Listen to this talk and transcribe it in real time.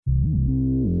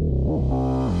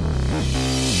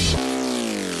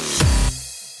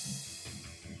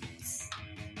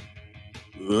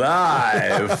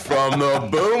Live from the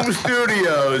Boom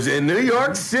Studios in New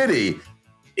York City,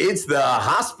 it's the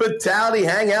Hospitality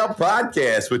Hangout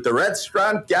Podcast with the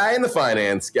restaurant guy and the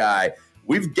finance guy.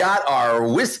 We've got our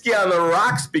whiskey on the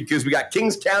rocks because we got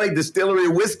Kings County Distillery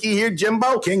whiskey here,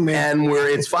 Jimbo. King, man. And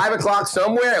it's 5 o'clock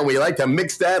somewhere, and we like to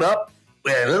mix that up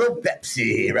with a little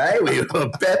Pepsi, right? We have a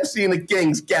Pepsi in the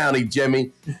Kings County,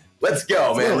 Jimmy. Let's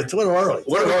go, man. It's a little early.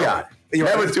 What do we got?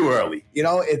 Never too early. You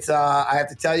know, it's I have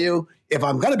to tell you, if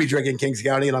I'm going to be drinking Kings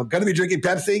County and I'm going to be drinking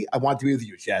Pepsi, I want to be with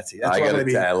you, Shatsy.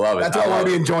 I love it. That's what I want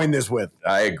to be enjoying this with.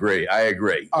 I agree.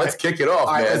 Let's kick it off,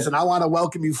 All man. right, listen, I want to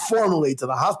welcome you formally to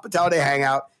the Hospitality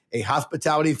Hangout, a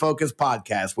hospitality-focused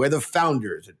podcast where the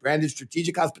founders at Branded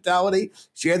Strategic Hospitality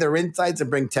share their insights and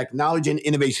bring technology and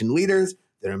innovation leaders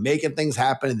that are making things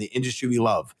happen in the industry we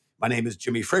love. My name is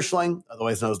Jimmy Frischling,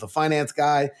 otherwise known as the finance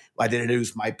guy. I'd like to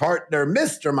introduce my partner,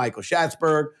 Mr. Michael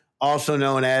Schatzberg, also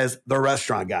known as the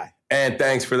restaurant guy. And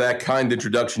thanks for that kind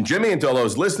introduction, Jimmy. And to all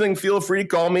those listening, feel free to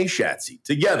call me Shatsy.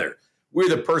 Together, we're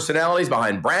the personalities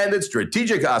behind Branded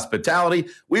Strategic Hospitality.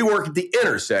 We work at the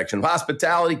intersection of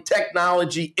hospitality,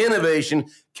 technology, innovation,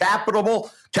 capital,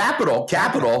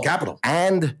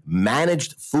 and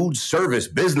managed food service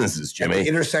businesses, Jimmy. At the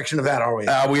intersection of that, are we?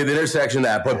 We're at the intersection of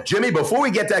that. But, Jimmy, before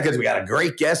we get that, because we got a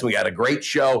great guest, we got a great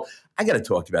show, I got to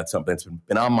talk to you about something that's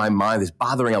been on my mind, that's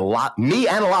bothering me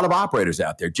and a lot of operators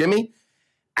out there. Jimmy,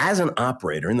 as an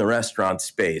operator in the restaurant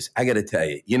space, I got to tell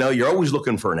you, you're always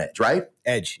looking for an edge, right?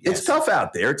 Edge. Yes. It's tough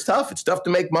out there. It's tough. It's tough to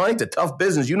make money. It's a tough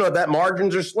business. You know that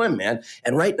margins are slim, man.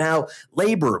 And right now,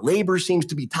 labor seems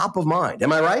to be top of mind.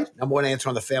 Am I right? Number one answer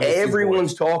on the family.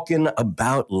 Everyone's talking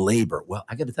about labor. Well,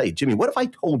 I got to tell you, Jimmy, what if I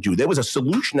told you there was a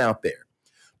solution out there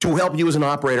to help you as an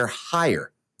operator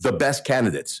hire the best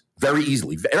candidates very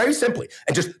easily, very simply,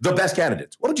 and just the best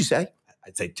candidates? What would you say?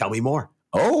 I'd say, tell me more.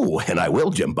 Oh, and I will,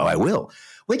 Jimbo, I will.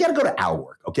 We got to go to Our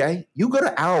Work, okay? You go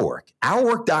to Our Work,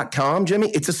 ourwork.com,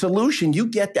 Jimmy. It's a solution. You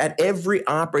get that every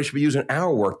operator should be using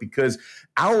Our Work because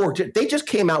Our Work, they just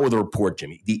came out with a report,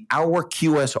 Jimmy, the Our Work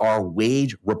QSR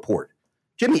wage report.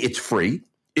 Jimmy, it's free.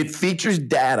 It features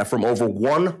data from over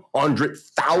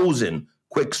 100,000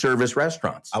 quick service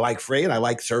restaurants. I like free, and I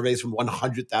like surveys from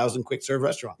 100,000 quick serve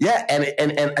restaurants. Yeah,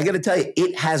 and I got to tell you,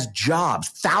 it has jobs,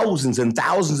 thousands and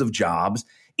thousands of jobs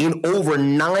in over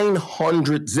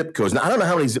 900 zip codes. Now, I don't know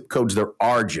how many zip codes there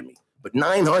are, Jimmy, but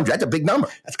 900, that's a big number.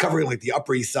 That's covering like the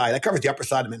Upper East Side. That covers the upper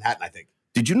side of Manhattan, I think.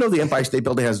 Did you know the Empire State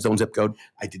Building has its own zip code?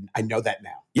 I didn't. I know that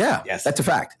now. Yeah, yes. That's a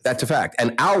fact.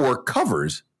 And Our Work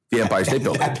covers the Empire State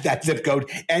Building. that zip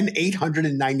code and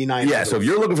 899. Yeah, so if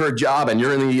you're looking for a job and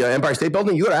you're in the Empire State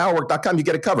Building, you go to ourwork.com, you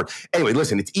get it covered. Anyway,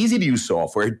 listen, it's easy to use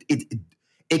software.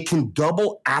 It can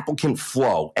double applicant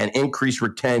flow and increase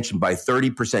retention by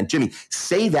 30%. Jimmy,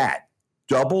 say that.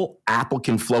 Double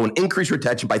applicant flow and increase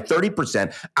retention by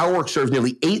 30%. Our Work serves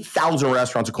nearly 8,000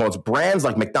 restaurants across brands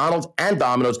like McDonald's and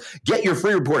Domino's. Get your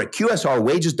free report at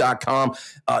QSRwages.com.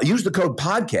 Use the code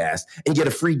podcast and get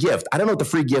a free gift. I don't know what the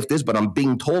free gift is, but I'm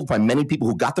being told by many people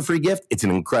who got the free gift, it's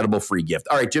an incredible free gift.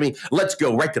 All right, Jimmy, let's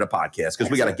go right to the podcast because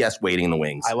we got a guest waiting in the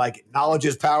wings. I like it. Knowledge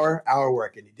is power. Our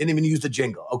Work. And you didn't even use the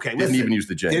jingle. Okay, Didn't even use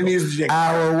the jingle.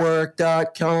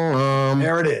 Ourwork.com.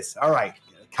 There it is. All right.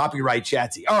 Copyright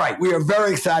Shatsy. All right. We are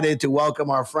very excited to welcome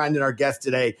our friend and our guest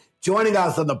today. Joining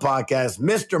us on the podcast,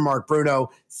 Mr. Mark Bruno,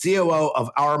 COO of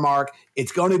Our Mark.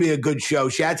 It's going to be a good show.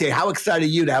 Shatsy, how excited are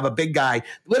you to have a big guy?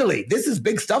 Literally, this is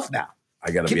big stuff now.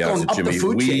 I got to be honest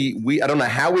with Jimmy. I don't know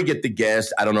how we get the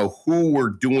guest. I don't know who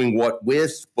we're doing what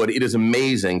with, but it is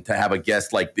amazing to have a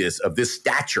guest like this, of this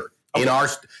stature, in our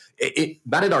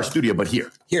not in our studio, but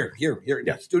here. Here.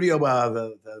 Yeah. Studio,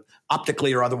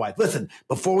 optically or otherwise. Listen,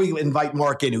 before we invite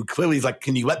Mark in, who clearly is like,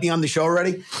 can you let me on the show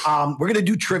already? We're going to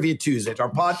do Trivia Tuesdays. Our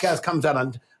podcast comes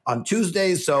out on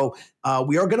Tuesdays, so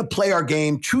we are going to play our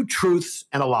game, True Truths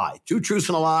and a Lie. True Truths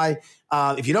and a Lie.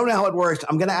 If you don't know how it works,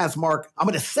 I'm going to ask Mark, I'm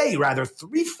going to say, rather,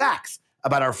 3 facts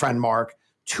about our friend Mark.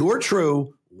 2 are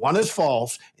true, 1 is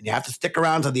false, and you have to stick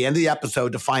around to the end of the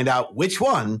episode to find out which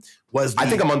one was I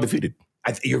think I'm undefeated.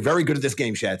 You're very good at this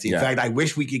game, Shatsy. In fact, I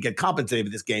wish we could get compensated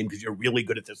for this game because you're really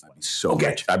good at this one.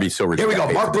 I'd be so rich. Here we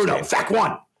go. Mark Bruno. Fact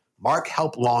 1. Mark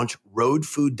helped launch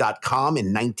roadfood.com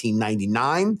in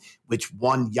 1999, which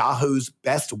won Yahoo's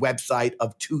best website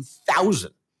of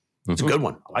 2000. It's a good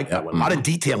one. I like that one. A lot of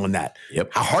detail in that.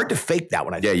 Yep. How hard to fake that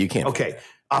one. Yeah, you can't. Okay.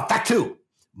 Fact 2.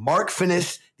 Mark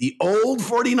finished the old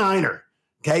 49er.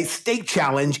 Okay, steak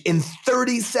challenge in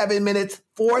 37 minutes,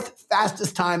 4th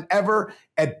fastest time ever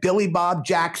at Billy Bob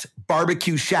Jack's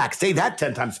Barbecue Shack. Say that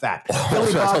 10 times fast.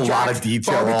 Billy Bob Jack's lot of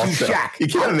detail. Barbecue Shack. You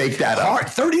can't make that up.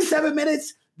 37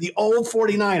 minutes, the old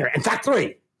 49er. And fact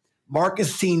 3, Mark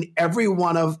has seen every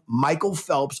one of Michael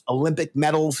Phelps' Olympic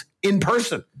medals in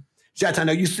person. Jets, I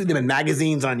know you see them in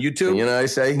magazines on YouTube. You know what I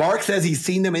say? Mark says he's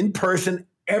seen them in person,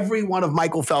 every one of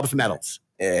Michael Phelps' medals.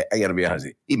 Yeah, I got to be honest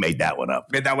with you. He made that one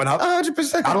up. Made that one up?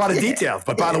 100%. Not a lot of details.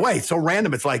 But by the way, so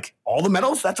random. It's like all the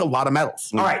medals? That's a lot of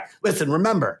medals. All right. Listen,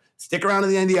 remember, stick around to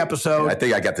the end of the episode. I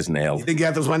think I got this nailed. You think you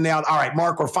got this one nailed? All right,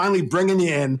 Mark, we're finally bringing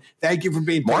you in. Thank you for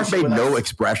being Mark made no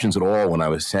expressions at all when I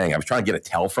was saying. I was trying to get a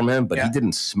tell from him, but he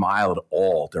didn't smile at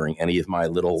all during any of my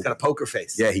little... He's got a poker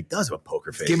face. Yeah, he does have a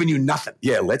poker face. He's giving you nothing.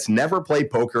 Yeah, let's never play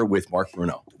poker with Mark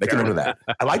Bruno. Make a note of that.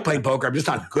 I like playing poker. I'm just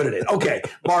not good at it. Okay,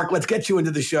 Mark, let's get you into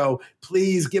the show.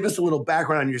 Please give us a little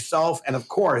background on yourself and, of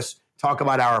course, talk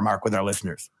about Aramark with our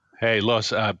listeners. Hey,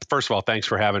 Louis, first of all, thanks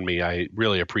for having me. I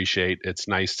really appreciate it. It's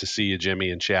nice to see you, Jimmy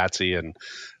and Chatsy, and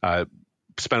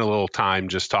spend a little time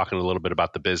just talking a little bit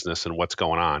about the business and what's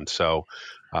going on. So,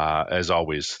 as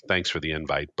always, thanks for the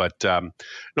invite. But no,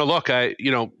 look,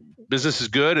 business is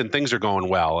good and things are going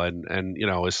well. And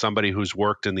as somebody who's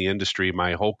worked in the industry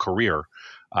my whole career,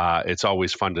 it's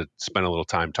always fun to spend a little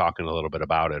time talking a little bit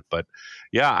about it. But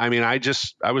yeah, I mean,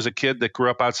 I was a kid that grew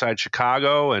up outside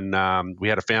Chicago, and we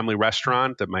had a family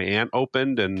restaurant that my aunt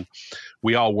opened, and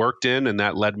we all worked in, and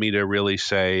that led me to really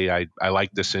say, I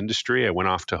like this industry. I went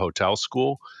off to hotel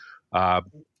school,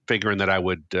 figuring that I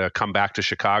would come back to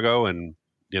Chicago and,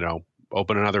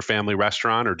 open another family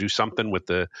restaurant or do something with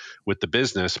the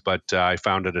business. But I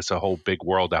found that it's a whole big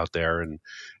world out there. And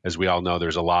as we all know,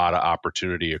 there's a lot of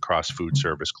opportunity across food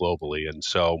service globally. And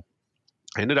so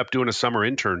I ended up doing a summer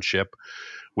internship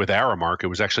with Aramark. It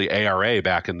was actually ARA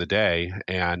back in the day.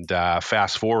 And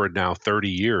fast forward now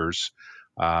 30 years,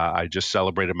 I just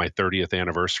celebrated my 30th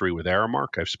anniversary with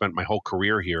Aramark. I've spent my whole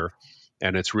career here,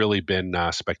 and it's really been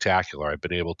spectacular. I've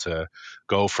been able to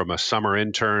go from a summer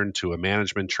intern to a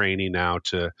management trainee now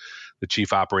to the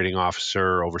chief operating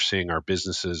officer overseeing our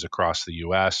businesses across the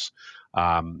U.S.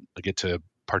 I get to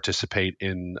participate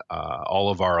in all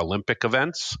of our Olympic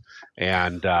events.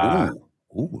 And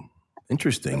Ooh,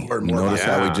 interesting. Notice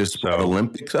how we just brought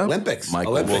Olympics up?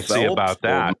 Michael, we'll see about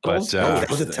that. But that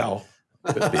was a tell.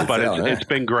 But it's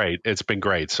been great. It's been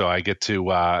great. So I get to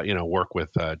work with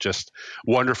just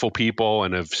wonderful people,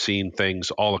 and have seen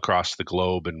things all across the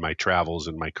globe in my travels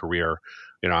and my career.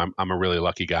 I'm a really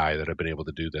lucky guy that I've been able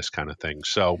to do this kind of thing.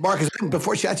 So, Mark,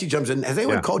 before Shatsy jumps in, has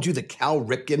anyone called you the Cal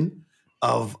Ripken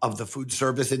of the food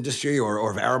service industry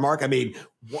or of Aramark? I mean,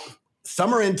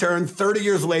 summer intern, 30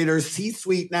 years later,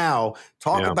 C-suite now.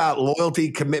 Talk about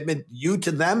loyalty, commitment, you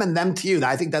to them and them to you.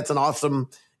 I think that's an awesome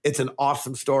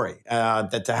story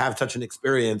that to have such an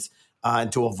experience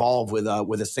and to evolve with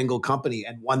a single company,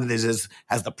 and one that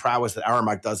has the prowess that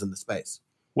Aramark does in the space.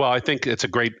 Well, I think it's a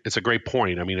great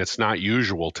point. I mean, it's not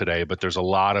usual today, but there's a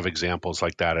lot of examples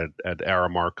like that at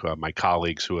Aramark, my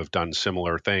colleagues who have done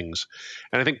similar things.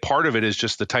 And I think part of it is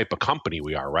just the type of company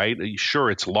we are, right? Sure,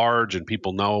 it's large and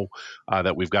people know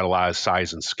that we've got a lot of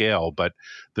size and scale, but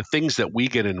the things that we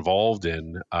get involved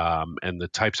in and the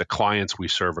types of clients we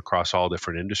serve across all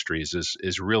different industries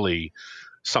is really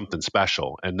something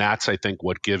special. And that's, I think,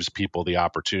 what gives people the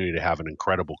opportunity to have an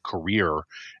incredible career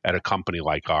at a company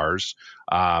like ours.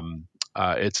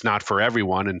 It's not for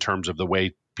everyone in terms of the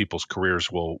way people's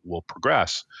careers will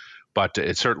progress, but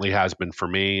it certainly has been for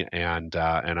me. And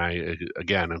I,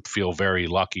 again, feel very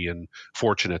lucky and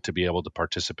fortunate to be able to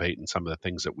participate in some of the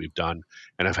things that we've done.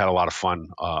 And I've had a lot of fun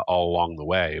all along the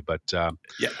way. But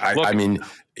I mean,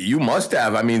 you must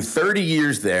have. I mean, 30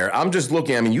 years there. I'm just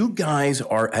looking. I mean, you guys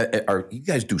you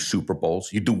guys do Super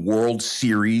Bowls. You do World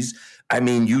Series. I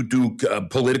mean, you do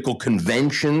political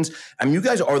conventions. I mean, you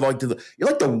guys are you're like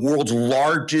the world's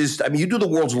largest. I mean, you do the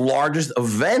world's largest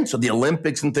events, or the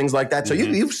Olympics and things like that. So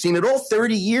you've seen it all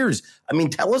 30 years. I mean,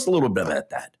 tell us a little bit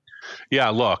about that. Yeah,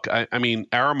 look, I mean,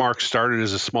 Aramark started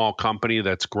as a small company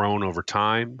that's grown over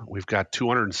time. We've got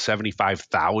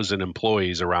 275,000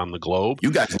 employees around the globe.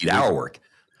 You guys need our work.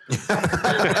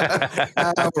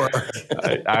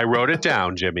 I wrote it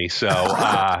down, Jimmy. So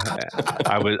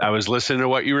I was listening to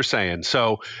what you were saying.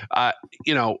 So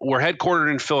we're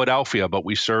headquartered in Philadelphia, but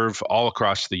we serve all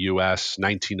across the U.S.,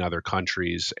 19 other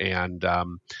countries, and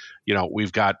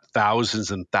we've got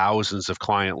thousands and thousands of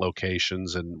client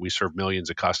locations, and we serve millions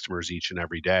of customers each and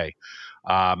every day.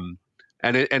 And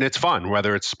it's fun,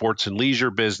 whether it's sports and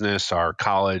leisure business, our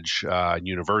college,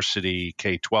 university,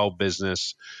 K-12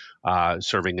 business,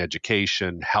 serving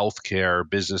education, healthcare,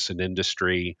 business and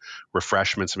industry,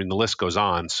 refreshments. I mean, the list goes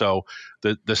on. So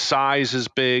the size is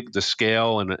big, the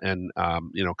scale and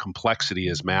complexity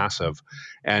is massive.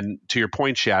 And to your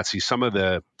point, Shatsy, some of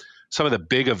the some of the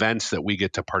big events that we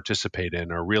get to participate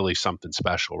in are really something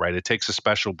special, right? It takes a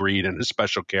special breed and a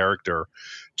special character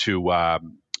to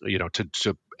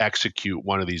to execute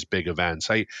one of these big events.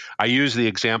 I use the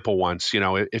example once,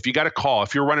 if you got a call,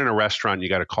 if you're running a restaurant, you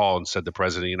got a call and said the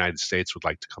president of the United States would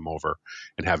like to come over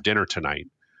and have dinner tonight.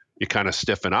 You kind of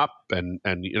stiffen up and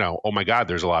oh my God,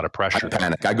 there's a lot of pressure. I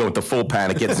panic. I go with the full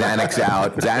panic, get Xanax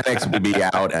out. Xanax would be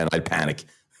out and I'd panic.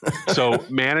 So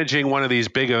managing one of these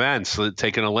big events,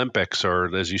 take an Olympics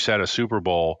or, as you said, a Super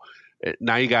Bowl,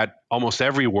 now you got almost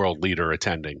every world leader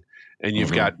attending. And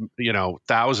you've got,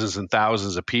 thousands and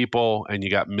thousands of people, and you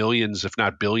got millions, if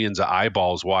not billions, of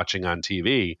eyeballs watching on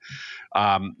TV.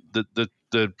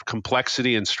 The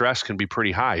complexity and stress can be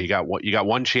pretty high. You got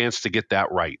one chance to get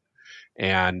that right.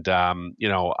 And I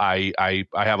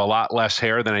have a lot less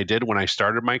hair than I did when I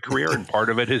started my career, and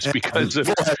part of it is because of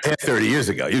 30 years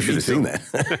ago. You should have seen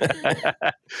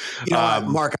that.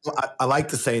 Mark, I like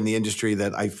to say in the industry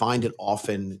that I find it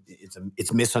often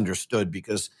it's misunderstood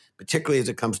because, particularly as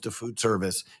it comes to food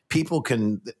service, people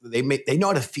they know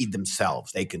how to feed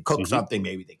themselves. They can cook something,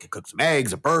 maybe they can cook some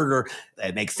eggs, a burger,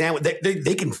 they make sandwich.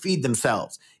 They can feed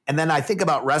themselves. And then I think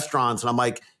about restaurants, and I'm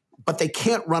like, but they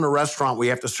can't run a restaurant where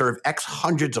you have to serve X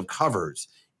hundreds of covers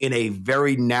in a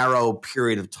very narrow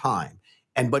period of time.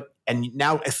 And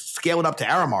now scale it up to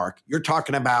Aramark, you're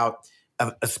talking about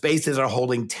spaces that are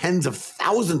holding tens of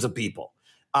thousands of people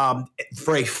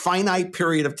for a finite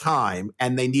period of time,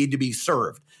 and they need to be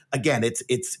served. Again,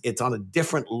 it's on a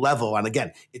different level. And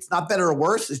again, it's not better or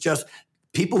worse. It's just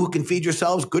people who can feed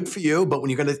yourselves, good for you. But when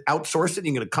you're going to outsource it,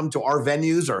 you're going to come to our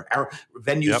venues or our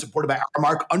venues supported by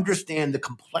Aramark, understand the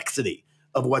complexity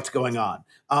of what's going on.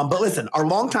 But listen, our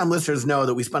longtime listeners know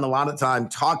that we spend a lot of time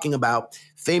talking about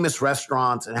famous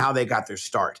restaurants and how they got their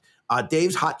start.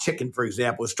 Dave's Hot Chicken, for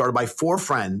example, was started by 4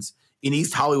 friends in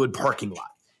East Hollywood parking lot.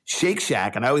 Shake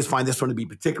Shack, and I always find this one to be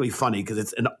particularly funny because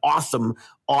it's an awesome,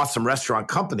 awesome restaurant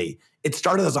company. It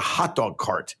started as a hot dog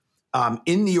cart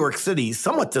in New York City,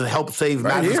 somewhat to help save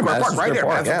Madison Square Park. Right here,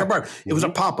 Madison Square Park. It was a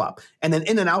pop-up. And then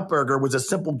In-N-Out Burger was a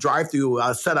simple drive-through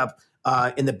setup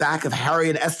in the back of Harry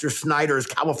and Esther Snyder's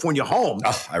California home.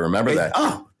 Oh, I remember that.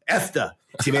 Oh, Esther.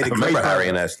 She made a great Harry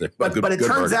and Esther. But it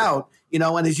turns out,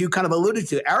 and as you kind of alluded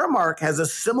to, Aramark has a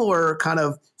similar kind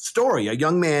of story. A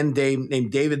young man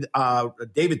named David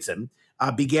Davidson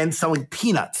began selling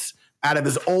peanuts out of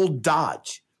his old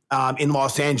Dodge in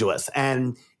Los Angeles.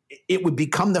 And it would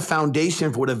become the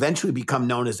foundation for what eventually become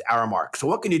known as Aramark. So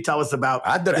what can you tell us about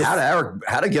how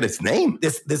to get its name?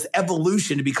 This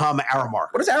evolution to become Aramark.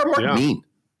 What does Aramark mean?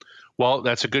 Well,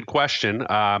 that's a good question.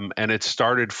 And it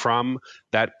started from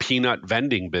that peanut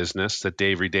vending business that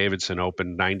Davey Davidson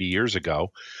opened 90 years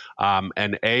ago.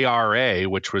 And ARA,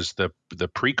 which was the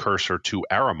precursor to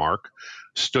Aramark,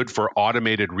 stood for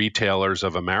Automated Retailers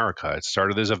of America. It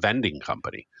started as a vending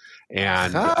company.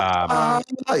 And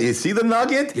you see the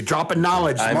nugget? You're dropping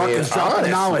knowledge. Mark is dropping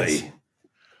knowledge.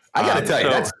 I got to tell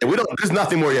you, there's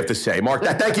nothing more you have to say. Mark,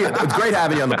 thank you. It was great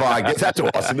having you on the podcast. That's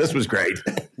awesome. This was great.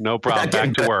 No problem.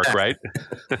 Back to work, right?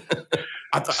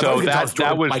 So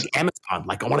that was like Amazon.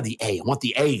 Like I want the A. I want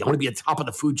the A. I want to be at the top of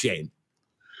the food chain.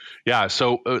 Yeah.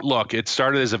 So look, it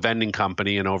started as a vending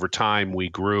company, and over time we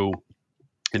grew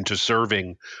into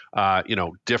serving,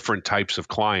 different types of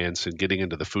clients and getting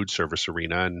into the food service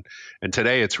arena. And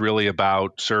today it's really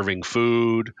about serving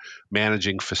food,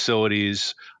 managing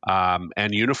facilities,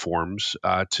 and uniforms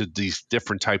to these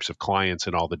different types of clients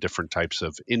and all the different types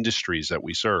of industries that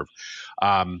we serve.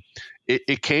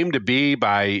 It came to be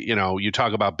by, you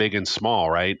talk about big and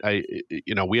small, right?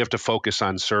 We have to focus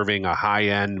on serving a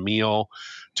high-end meal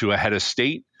to a head of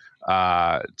state,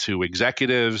 to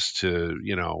executives, to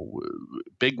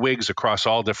big wigs across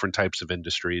all different types of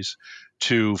industries,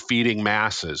 to feeding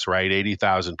masses, right?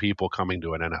 80,000 people coming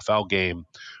to an NFL game,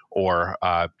 or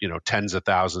tens of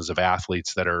thousands of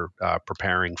athletes that are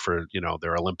preparing for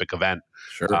their Olympic event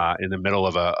in the middle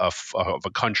of a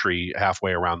country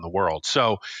halfway around the world.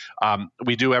 So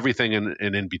we do everything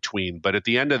in between. But at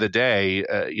the end of the day,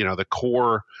 the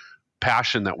core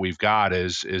passion that we've got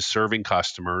is serving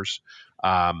customers.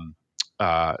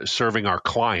 Serving our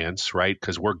clients, right?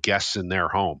 Because we're guests in their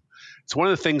home. It's one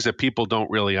of the things that people don't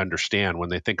really understand when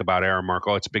they think about Aramark.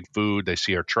 Oh, it's big food. They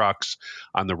see our trucks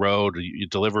on the road,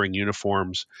 delivering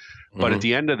uniforms. But at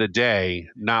the end of the day,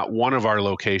 not one of our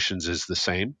locations is the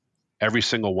same. Every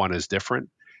single one is different.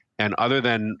 And other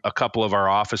than a couple of our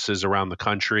offices around the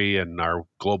country and our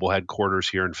global headquarters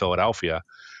here in Philadelphia,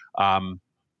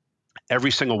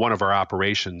 every single one of our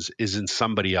operations is in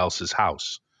somebody else's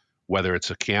house, whether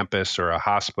it's a campus or a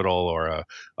hospital or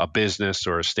a business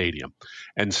or a stadium.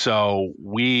 And so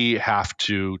we have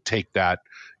to take that,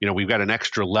 we've got an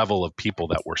extra level of people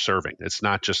that we're serving. It's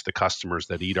not just the customers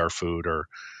that eat our food, or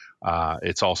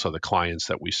it's also the clients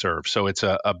that we serve. So it's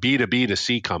a B2B to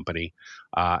C company,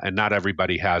 and not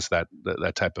everybody has that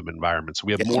type of environment. So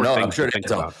we have more things to think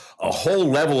about. A whole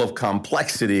level of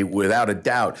complexity, without a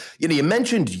doubt. You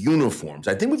mentioned uniforms.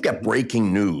 I think we've got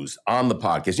breaking news on the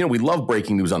podcast. We love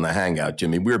breaking news on the Hangout,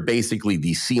 Jimmy. We're basically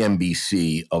the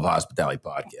CNBC of hospitality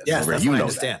podcasts. Yes, that's what I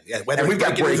understand. Yeah, and we've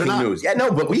got breaking news. Yeah,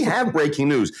 no, but we have breaking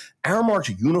news.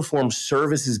 Aramark's uniform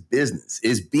services business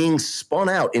is being spun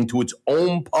out into its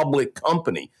own public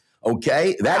company.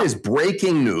 Okay, that is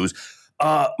breaking news.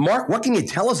 Mark, what can you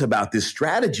tell us about this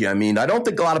strategy? I mean, I don't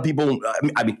think a lot of people,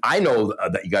 I know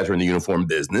that you guys are in the uniform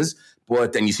business,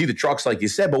 but then you see the trucks, like you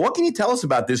said, but what can you tell us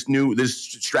about this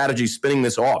strategy, spinning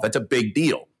this off? That's a big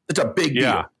deal. It's a big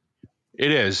deal.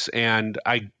 It is. And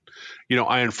I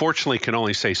unfortunately can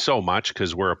only say so much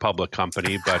because we're a public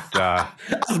company, but I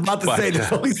was about to say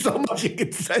there's only so much you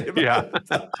can say about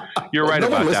it. You're right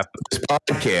about that. This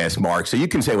podcast, Mark, so you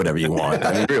can say whatever you want.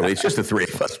 I mean, really, it's just the three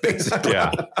of us, basically.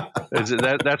 Yeah.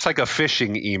 That's like a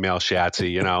phishing email,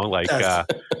 Shatsy,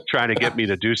 trying to get me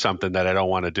to do something that I don't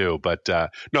want to do. But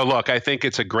no, look, I think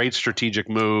it's a great strategic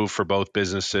move for both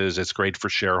businesses. It's great for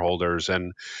shareholders.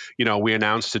 And, we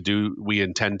announced we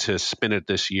intend to spin it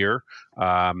this year.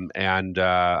 And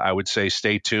I would say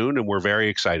stay tuned, and we're very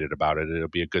excited about it. It'll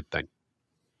be a good thing.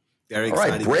 Very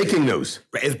exciting. All right, breaking news.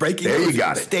 It's breaking news. There you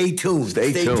got it. Stay tuned.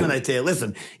 Stay tuned. I tell you,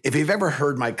 listen, if you've ever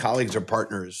heard my colleagues or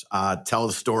partners tell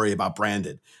the story about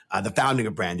Branded, the founding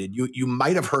of Branded, you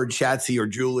might have heard Shatsy or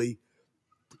Julie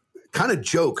kind of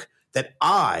joke that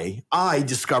I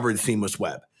discovered Seamless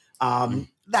Web.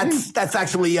 That's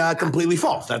actually completely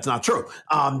false. That's not true.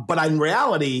 But in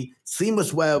reality,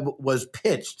 Seamless Web was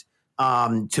pitched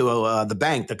to the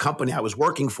bank, the company I was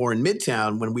working for in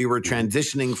Midtown, when we were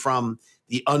transitioning from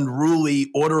the unruly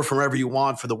order from wherever you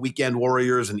want for the weekend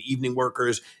warriors and evening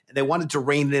workers. And they wanted to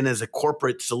rein it in as a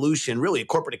corporate solution, really a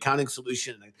corporate accounting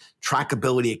solution,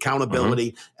 trackability,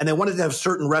 accountability. And they wanted to have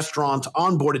certain restaurants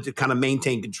onboarded to kind of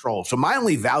maintain control. So my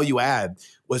only value add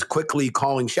was quickly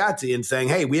calling Shatsy and saying,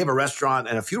 hey, we have a restaurant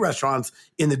and a few restaurants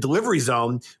in the delivery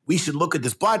zone. We should look at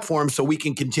this platform so we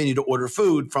can continue to order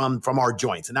food from our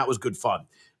joints. And that was good fun.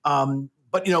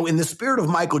 But, in the spirit of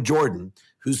Michael Jordan,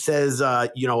 who says,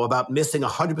 about missing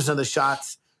 100% of the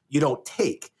shots you don't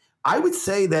take, I would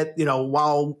say that,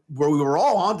 while we were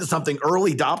all onto something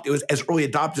early adopted, it was as early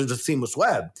adopters of Seamless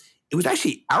Web, it was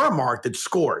actually Aramark that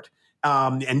scored.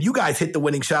 And you guys hit the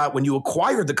winning shot when you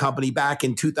acquired the company back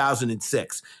in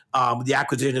 2006 with the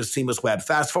acquisition of Seamless Web.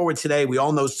 Fast forward today, we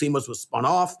all know Seamless was spun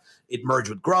off. It merged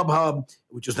with Grubhub,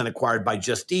 which was then acquired by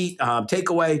Just Eat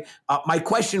Takeaway. My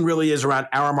question really is around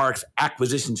Aramark's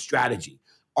acquisition strategy.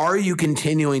 Are you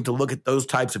continuing to look at those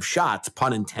types of shots,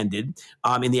 pun intended,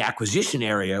 in the acquisition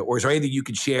area, or is there anything you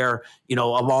could share,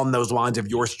 along those lines of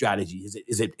your strategy?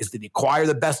 Is it acquire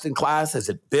the best in class? Is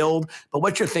it build? But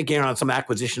what's your thinking on some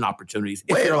acquisition opportunities?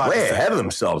 Way ahead of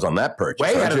themselves on that purchase.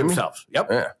 Way ahead of themselves.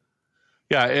 Yep.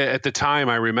 Yeah, at the time,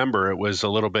 I remember it was a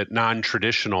little bit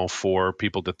non-traditional for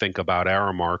people to think about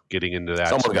Aramark getting into that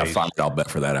Someone space. got $5 bet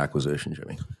for that acquisition,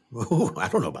 Jimmy. Ooh, I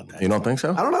don't know about that. You don't think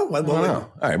so? I don't know.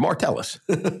 All right, Mark, tell us.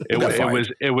 It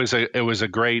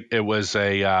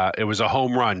was a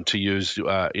home run, to use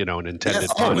an intended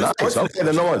pun. Oh, nice. Okay,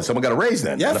 then someone got a raise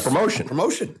then. Yes. And a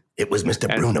promotion. It was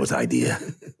Mr. Bruno's idea.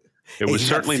 It was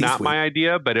certainly not my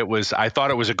idea, but I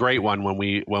thought it was a great one when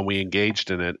we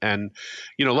engaged in it. And,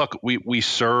 look, we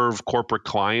serve corporate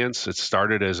clients. It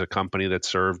started as a company that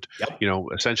served,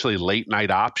 essentially late night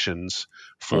options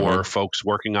for folks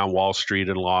working on Wall Street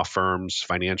and law firms,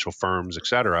 financial firms, et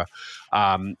cetera.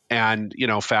 And,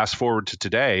 fast forward to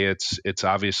today, it's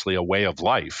obviously a way of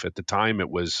life. At the time, it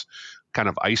was kind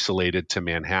of isolated to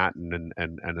Manhattan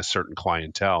and a certain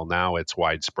clientele. Now it's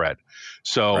widespread.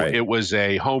 So It was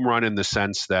a home run in the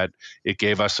sense that it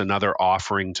gave us another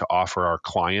offering to offer our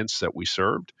clients that we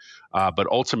served. But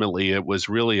ultimately, it was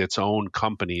really its own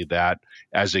company that,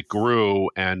 as it grew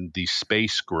and the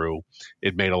space grew,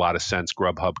 it made a lot of sense.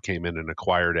 Grubhub came in and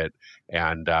acquired it.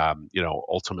 And,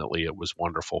 ultimately, it was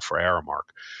wonderful for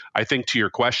Aramark. I think, to your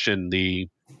question, the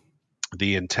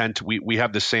intent, we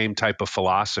have the same type of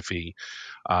philosophy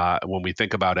when we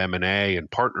think about M&A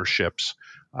and partnerships,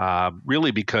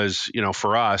 really because,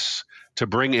 for us to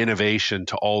bring innovation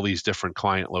to all these different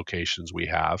client locations we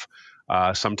have,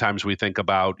 sometimes we think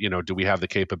about, do we have the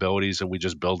capabilities and we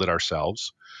just build it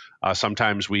ourselves?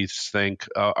 Sometimes we think,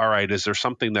 all right, is there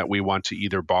something that we want to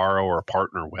either borrow or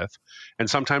partner with? And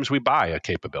sometimes we buy a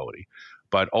capability.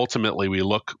 But ultimately,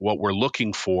 what we're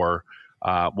looking for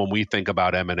when we think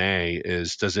about M&A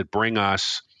is, does it bring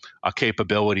us a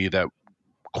capability that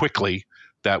quickly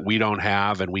that we don't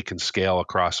have and we can scale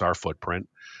across our footprint?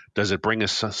 Does it bring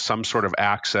us some sort of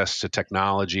access to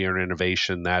technology or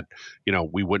innovation that,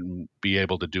 we wouldn't be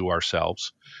able to do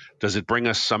ourselves? Does it bring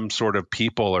us some sort of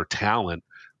people or talent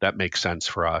that makes sense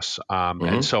for us?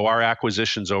 And so our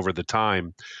acquisitions over the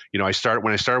time, when I started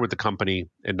with the company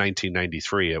in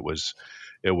 1993, it was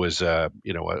a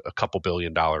couple $1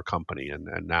 billion company,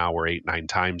 and now we're 8-9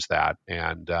 times that,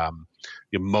 and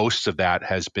most of that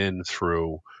has been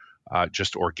through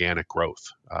just organic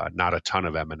growth, not a ton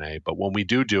of M&A. But when we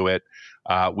do it,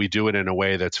 we do it in a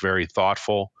way that's very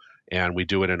thoughtful, and we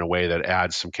do it in a way that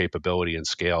adds some capability and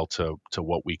scale to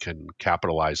what we can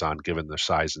capitalize on, given the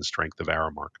size and strength of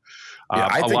Aramark.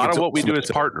 A lot of what we do is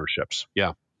partnerships.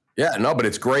 Yeah. Yeah, no, but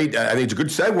it's great. I think it's a good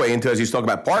segue into, as you talk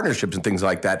about partnerships and things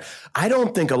like that. I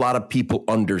don't think a lot of people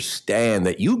understand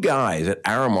that you guys at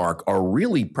Aramark are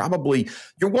really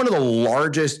you're one of the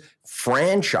largest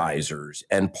franchisors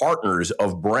and partners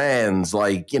of brands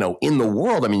in the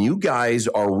world. I mean, you guys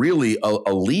are really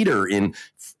a leader in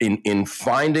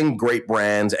finding great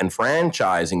brands and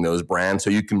franchising those brands so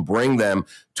you can bring them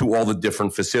to all the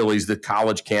different facilities, the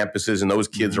college campuses, and those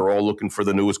kids are all looking for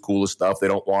the newest, coolest stuff. They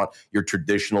don't want your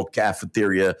traditional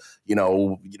cafeteria,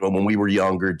 when we were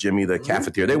younger, Jimmy, the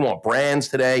cafeteria. They want brands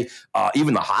today.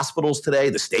 Even the hospitals today,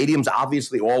 the stadiums,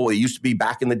 obviously, all it used to be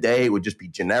back in the day, it would just be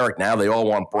generic. Now they all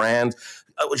want brands.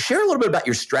 Share a little bit about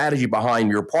your strategy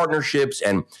behind your partnerships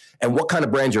and what kind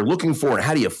of brands you're looking for, and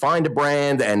how do you find a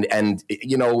brand, and kind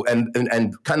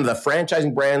of the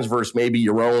franchising brands versus maybe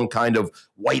your own kind of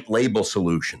white label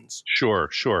solutions. Sure.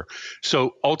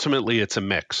 So ultimately, it's a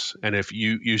mix. And if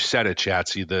you said it,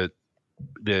 Chatsy,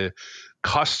 the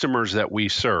customers that we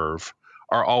serve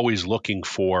are always looking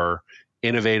for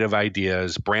innovative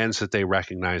ideas, brands that they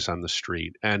recognize on the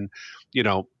street. And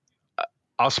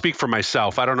I'll speak for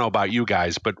myself. I don't know about you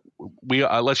guys, but we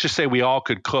let's just say we all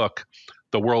could cook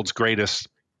the world's greatest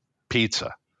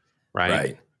pizza,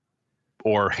 right?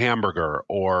 Or hamburger,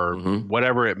 or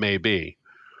whatever it may be.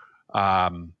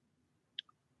 But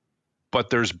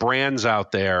there's brands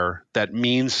out there that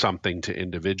mean something to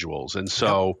individuals. And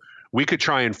so we could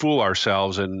try and fool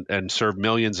ourselves and serve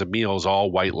millions of meals all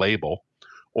white label,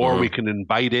 or we can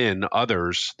invite in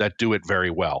others that do it very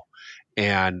well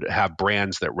and have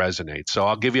brands that resonate. So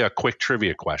I'll give you a quick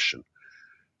trivia question.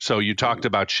 So you talked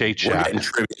about Shake Shack. We're getting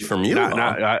trivia from you.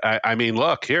 I mean,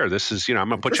 look here. This is, I'm going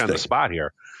to put you on the spot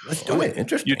here. Let's do it.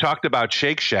 Interesting. You talked about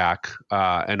Shake Shack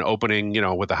and opening,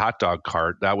 with a hot dog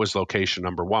cart. That was location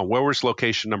number 1. Where was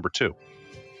location number 2?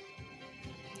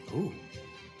 Ooh.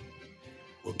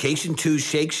 Location 2,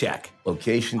 Shake Shack.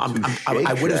 Location 2, Shake Shack.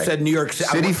 I would have said New York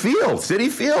City. City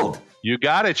Field. You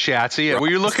got it, Chatsy. Were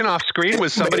you looking off screen?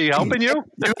 Was somebody helping you?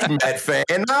 Huge Met fan.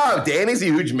 No, Danny's a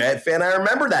huge Met fan. I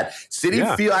remember that. City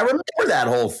Field. I remember that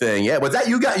whole thing. Yeah. Was that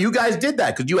you guys did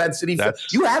that because you had City Field.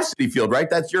 You have City Field, right?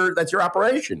 That's your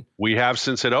operation. We have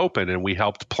since it opened, and we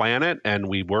helped plan it, and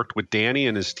we worked with Danny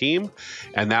and his team,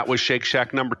 and that was Shake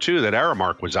Shack number 2 that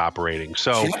Aramark was operating.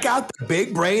 So check out the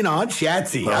big brain on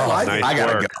Chatsy. I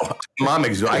gotta go. Mom,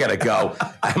 I gotta go.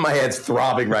 My head's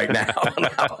throbbing right now.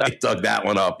 I dug that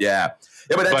one up. Yeah.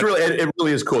 Yeah, but it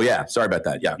really is cool. Yeah, sorry about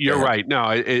that. Yeah, you're right.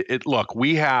 No, look,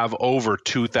 we have over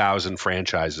 2,000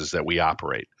 franchises that we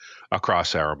operate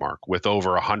across Aramark with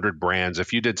over 100 brands.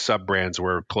 If you did sub brands,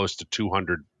 we're close to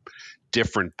 200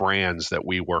 different brands that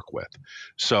we work with.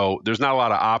 So there's not a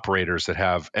lot of operators that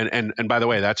have, and by the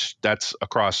way, that's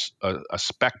across a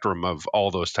spectrum of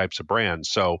all those types of brands.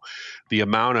 So the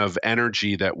amount of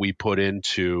energy that we put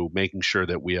into making sure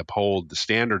that we uphold the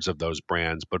standards of those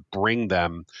brands, but bring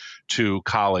them to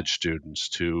college students,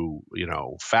 to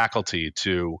faculty,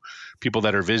 to people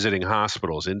that are visiting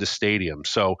hospitals, into stadiums.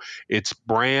 So it's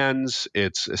brands,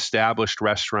 it's established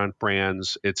restaurant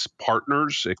brands, it's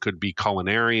partners. It could be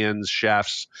culinarians,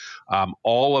 chefs.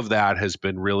 All of that has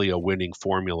been really a winning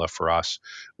formula for us.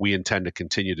 We intend to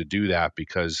continue to do that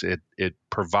because it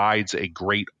provides a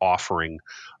great offering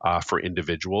for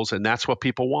individuals, and that's what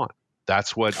people want.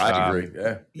 That's what I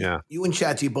agree. Yeah. You and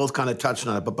Chatsy both kind of touched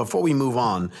on it, but before we move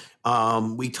on,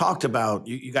 we talked about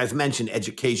you guys mentioned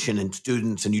education and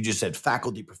students, and you just said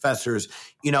faculty, professors.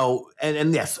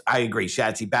 And yes, I agree.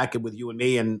 Chatsy, back it with you and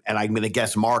me, and I'm going to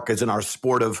guess Mark is in our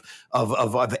sport of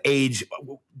age.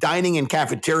 Dining in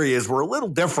cafeterias were a little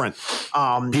different.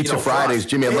 Pizza Fridays,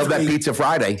 Jimmy. I love that Pizza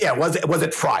Friday. Yeah, was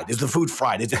it fried? Is the food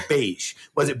fried? Is it beige?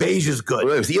 Was it beige is good?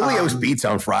 Well, it was Elio's Pizza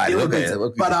on Friday.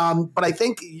 But I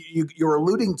think you're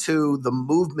alluding to the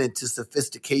movement to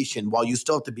sophistication while you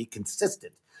still have to be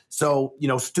consistent. So,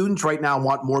 students right now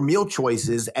want more meal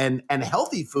choices and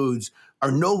healthy foods,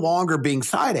 are no longer being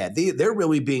side ad. They're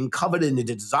really being coveted and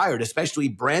desired, especially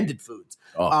branded foods.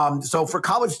 So for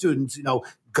college students,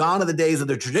 gone are the days of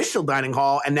the traditional dining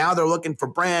hall, and now they're looking for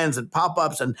brands and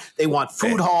pop-ups, and they want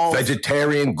food halls,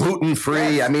 vegetarian,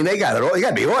 gluten-free. Yes. I mean, they got it all. You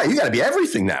got to be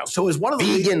everything now. So as one of the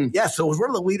vegan, so as one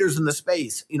of the leaders in the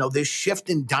space, this shift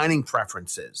in dining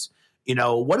preferences.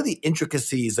 What are the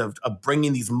intricacies of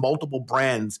bringing these multiple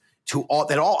brands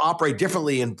that all operate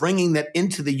differently and bringing that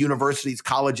into the universities,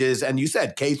 colleges, and you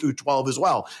said K through 12 as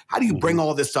well. How do you bring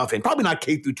all this stuff in? Probably not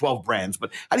K through 12 brands,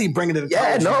 but how do you bring it to the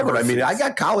college but I mean, I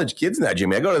got college kids now,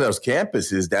 Jimmy. I go to those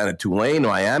campuses down at Tulane,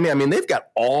 Miami. I mean, they've got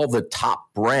all the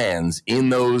top brands in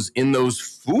those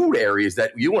food areas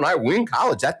that you and I were in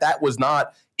college. That was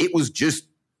not, it was just,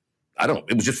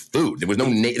 it was just food. There was no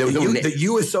name. The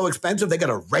U is so expensive, they got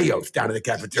a Rayos down in the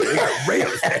cafeteria. They got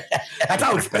Rayos. That's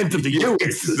how expensive the U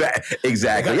is.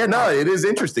 Exactly. Yeah, no, it is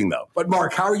interesting, though. But,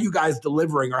 Mark, how are you guys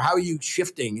delivering, or how are you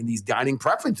shifting in these dining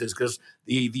preferences? Because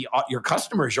your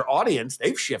customers, your audience,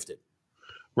 they've shifted.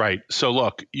 Right. So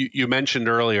look, you mentioned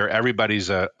earlier, everybody's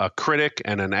a critic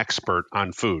and an expert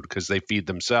on food because they feed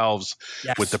themselves.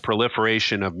 Yes. With the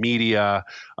proliferation of media,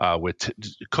 with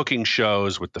cooking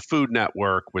shows, with the Food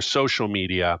Network, with social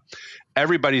media.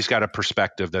 Everybody's got a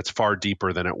perspective that's far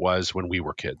deeper than it was when we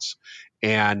were kids.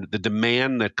 And the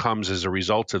demand that comes as a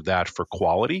result of that for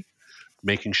quality,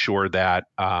 making sure that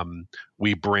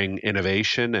we bring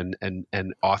innovation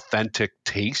and authentic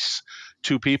tastes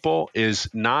to people is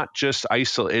not just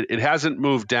isolated. It hasn't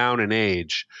moved down in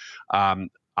age.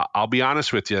 I'll be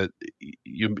honest with you.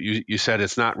 You said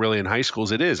it's not really in high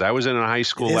schools. It is. I was in a high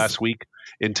school last week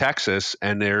in Texas,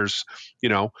 and there's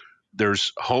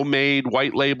homemade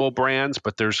white label brands,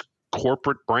 but there's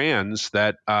corporate brands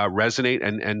that resonate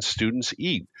and students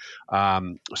eat.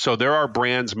 So there are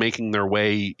brands making their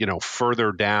way,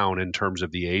 further down in terms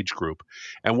of the age group.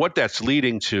 And what that's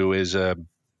leading to is a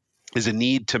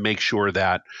need to make sure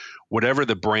that whatever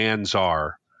the brands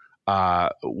are,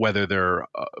 whether they're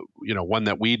one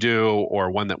that we do or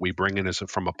one that we bring in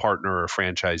from a partner or a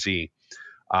franchisee,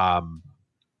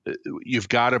 you've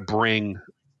got to bring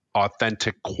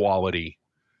authentic quality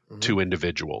to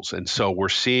individuals. And so we're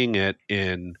seeing it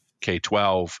in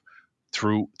K-12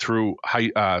 through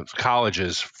high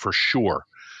colleges for sure.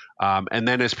 And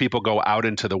then as people go out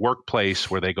into the workplace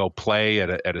where they go play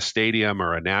at a stadium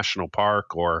or a national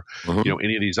park or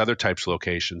any of these other types of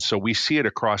locations. So we see it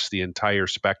across the entire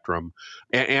spectrum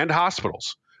and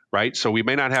hospitals, right? So we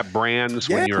may not have brands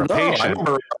when you're a patient.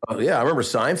 I remember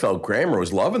Seinfeld. Kramer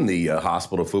was loving the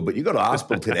hospital food, but you go to the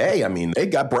hospital today, I mean, they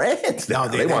got brands now.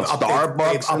 They want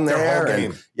Starbucks in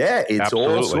there. It's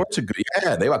Absolutely. All sorts of good.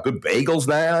 Yeah, they got good bagels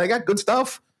now. They got good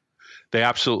stuff. They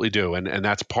absolutely do, and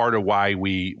that's part of why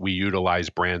we utilize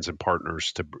brands and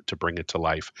partners to bring it to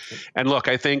life. And look,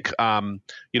 I think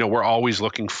we're always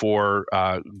looking for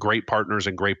great partners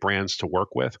and great brands to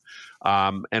work with.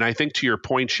 And I think to your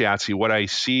point, Shatsy, what I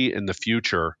see in the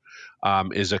future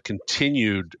is a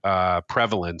continued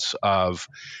prevalence of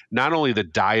not only the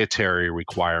dietary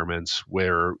requirements,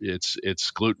 where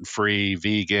it's gluten-free,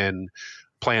 vegan,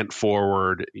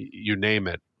 plant-forward, you name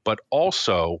it, but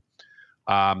also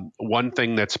one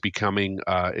thing that's becoming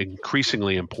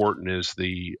increasingly important is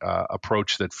the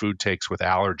approach that food takes with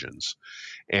allergens.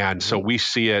 And so we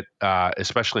see it,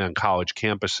 especially on college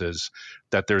campuses,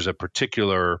 that there's a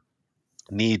particular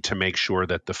need to make sure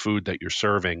that the food that you're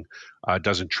serving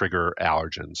doesn't trigger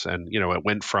allergens. And, it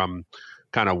went from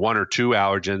kind of 1 or 2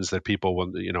 allergens that people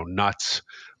will, nuts,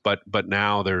 but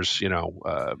now there's,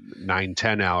 9,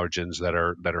 10 allergens that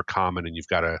are common, and you've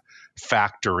got to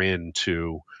factor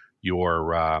into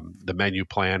your the menu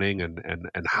planning and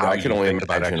how I can only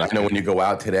imagine. I know when you go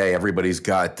out today, everybody's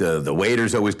got the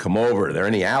waiters always come over. Are there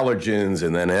any allergens?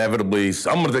 And then inevitably,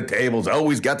 some of the tables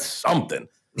always got something.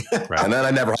 Right. And then I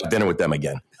never have dinner with them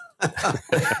again.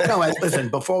 Listen,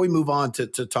 before we move on to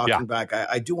talking back,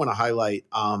 I do want to highlight,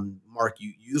 Mark,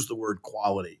 you used the word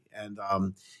quality, and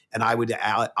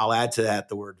I'll add to that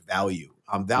the word value.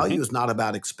 Value is not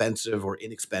about expensive or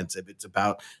inexpensive. It's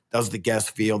about, does the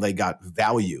guest feel they got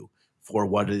value for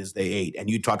what it is they ate? And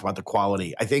you talked about the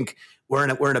quality. I think we're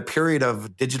in a period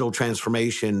of digital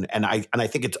transformation, and I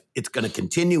think it's going to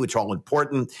continue. It's all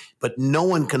important, but no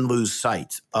one can lose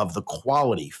sight of the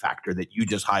quality factor that you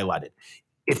just highlighted.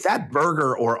 If that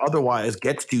burger or otherwise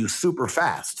gets to you super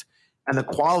fast, and the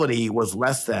quality was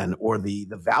less than, or the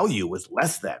value was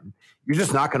less than, you're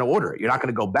just not going to order it. You're not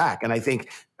going to go back. And I think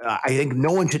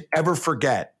no one should ever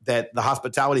forget that the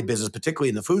hospitality business, particularly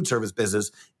in the food service business,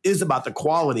 is about the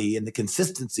quality and the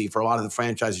consistency for a lot of the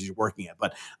franchises you're working at.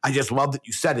 But I just love that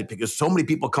you said it, because so many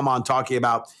people come on talking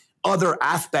about other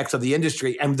aspects of the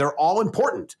industry, and they're all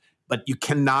important. But you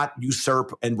cannot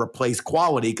usurp and replace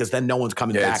quality because then no one's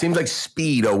coming back. It seems like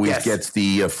speed always gets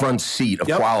the front seat of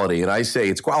quality, and I say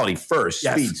it's quality first,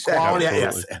 speed second. Quality,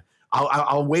 yes.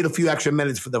 I'll wait a few extra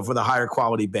minutes for the higher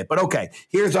quality bit. But okay,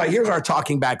 here's our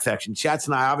talking back section. Chats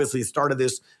and I obviously started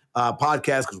this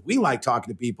podcast because we like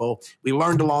talking to people. We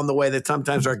learned along the way that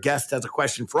sometimes our guest has a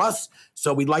question for us.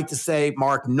 So we'd like to say,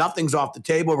 Mark, nothing's off the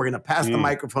table. We're going to pass the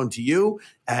microphone to you,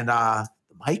 and the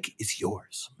mic is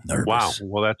yours. Nervous. Wow.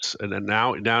 Well, that's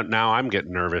now I'm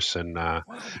getting nervous. And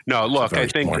no, look, I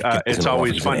think it's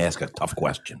always fun to ask a tough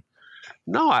question.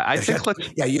 No, I think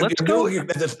let's go.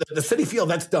 The City Field,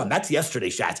 that's done. That's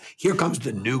yesterday's shots. Here comes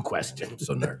the new question. I'm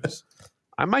so nervous.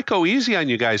 I might go easy on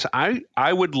you guys.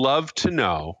 I would love to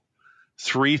know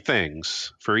 3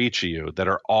 things for each of you that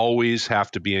are always have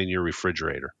to be in your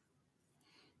refrigerator.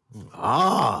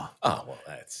 Well,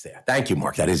 that's that. Thank you,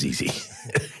 Mark. That is easy.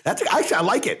 That's actually, I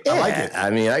like it. Yeah. I like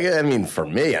it. I mean, for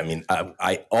me,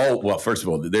 first of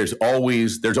all, there's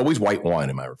always white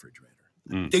wine in my refrigerator.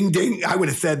 Ding ding! I would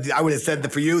have said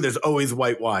that for you. There's always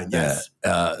white wine. Yes.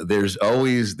 There's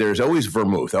always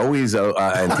vermouth. Always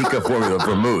Antica formula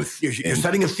vermouth. You're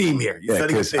setting a theme here.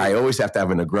 Because I always have to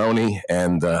have a Negroni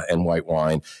and white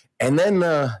wine, and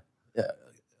then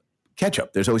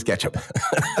ketchup. There's always ketchup.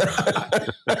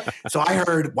 So I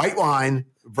heard white wine,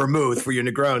 vermouth for your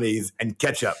Negronis, and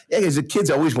ketchup. Yeah, because the kids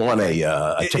always want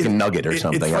a chicken nugget or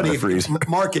something out of the freezer.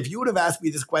 Mark, if you would have asked me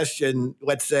this question,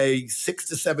 let's say 6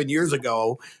 to 7 years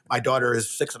ago, my daughter is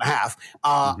 6.5,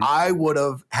 I would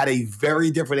have had a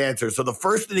very different answer. So the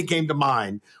first thing that came to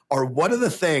mind are what are the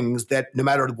things that no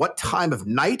matter what time of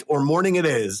night or morning it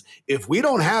is, if we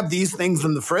don't have these things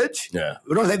in the fridge,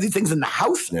 we don't have these things in the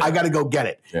house, I got to go get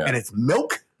it. Yeah. And it's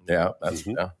milk. Yeah, that's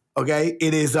okay.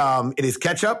 It is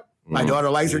ketchup. My daughter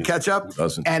likes her ketchup,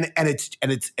 and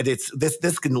it's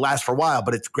this can last for a while,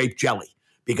 but it's grape jelly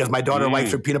because my daughter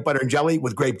likes her peanut butter and jelly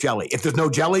with grape jelly. If there's no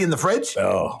jelly in the fridge,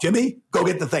 Jimmy, go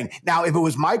get the thing. Now, if it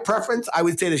was my preference, I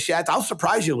would say to Shats, I'll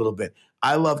surprise you a little bit.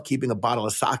 I love keeping a bottle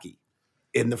of sake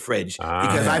in the fridge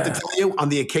because I have to tell you, on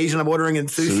the occasion I'm ordering in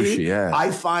sushi,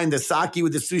 I find the sake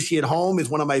with the sushi at home is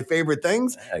one of my favorite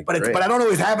things. But I don't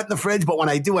always have it in the fridge. But when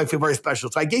I do, I feel very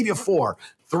special. So I gave you 4,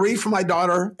 3 for my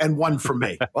daughter and 1 for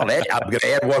me. Well, I'm going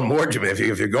to add one more, Jimmy. If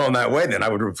you're going that way, then I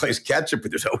would replace ketchup.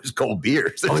 But there's always cold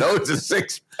beers. There's always a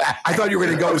 6-pack. I thought you were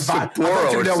going to go with vodka. I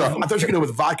thought you were going to go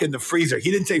with vodka in the freezer.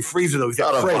 He didn't say freezer though. He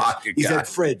said fridge. He said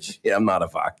fridge. Yeah, I'm not a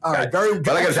vodka. All right, very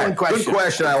good. Good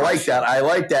question. I like that.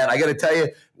 I got to tell you.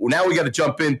 Now we got to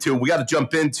jump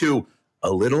into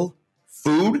a little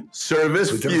food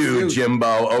service feud,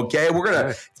 Jimbo. Okay,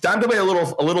 it's time to play a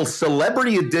little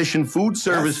celebrity edition food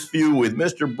service feud with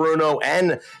Mr. Bruno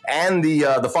and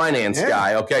the finance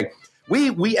guy. Okay,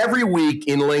 we every week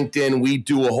in LinkedIn we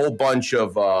do a whole bunch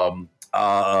of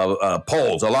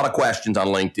polls, a lot of questions on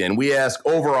LinkedIn. We ask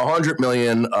over 100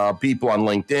 million people on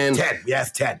LinkedIn. 10. We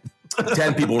asked 10.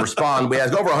 10 people respond. We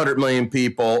ask over 100 million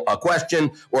people a question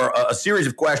or a series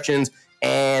of questions,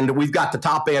 and we've got the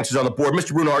top answers on the board.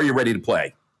 Mr. Bruno, are you ready to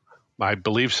play? I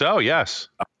believe so, yes.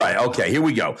 All right, okay, here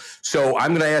we go. So I'm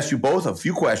going to ask you both a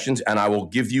few questions, and I will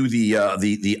give you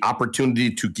the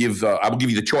opportunity to give, I will give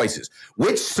you the choices.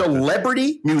 Which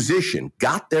celebrity musician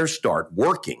got their start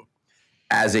working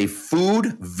as a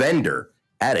food vendor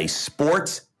at a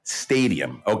sports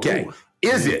stadium? Okay,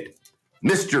 is it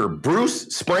Mr. Bruce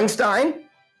Springsteen,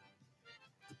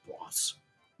 the boss,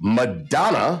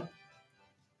 Madonna,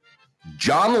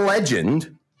 John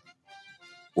Legend,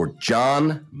 or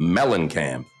John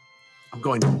Mellencamp? I'll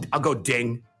go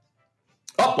ding.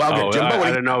 Oh, well, Jimbo,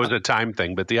 I don't know. It was a time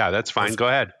thing, but yeah, that's fine. Go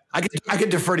ahead. I could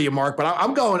defer to you, Mark, but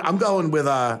I'm going with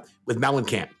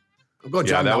Mellencamp. I'm going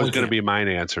John Mellencamp. That was going to be mine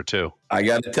answer too. I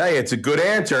got to tell you, it's a good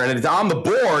answer, and it's on the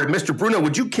board. Mr. Bruno,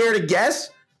 would you care to guess?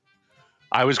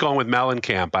 I was going with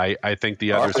Mellencamp. I think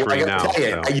the other 3 now.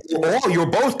 You're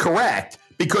both correct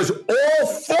because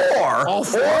all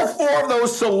four of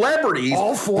those celebrities,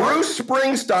 Bruce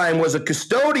Springsteen was a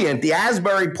custodian at the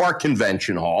Asbury Park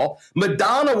Convention Hall.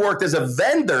 Madonna worked as a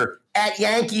vendor at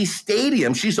Yankee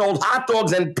Stadium. She sold hot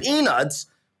dogs and peanuts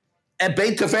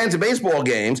to fans of baseball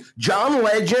games. John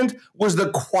Legend was the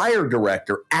choir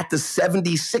director at the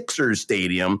 76ers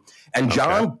Stadium. And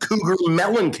John Cougar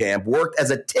Mellencamp worked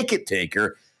as a ticket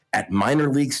taker at Minor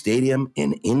League Stadium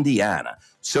in Indiana.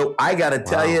 So I got to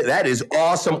tell you, that is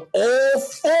awesome. All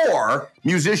 4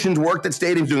 musicians worked at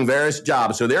stadiums doing various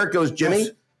jobs. So there it goes, Jimmy.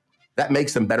 Yes. That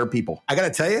makes them better people. I got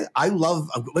to tell you,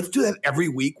 let's do that every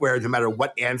week where no matter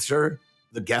what answer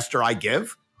the guest or I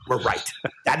give, we're right.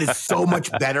 That is so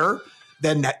much better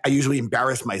then I usually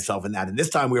embarrass myself in that. And this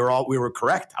time we were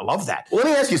correct. I love that. Well,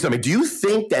 let me ask you something. Do you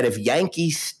think that if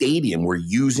Yankee Stadium were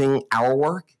using our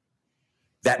work,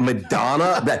 that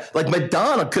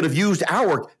Madonna could have used our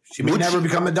work? She may never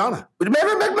become Madonna. But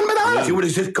never met Madonna. She would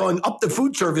have just gone up the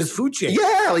food service food chain.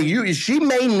 Yeah,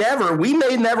 we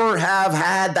may never have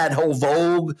had that whole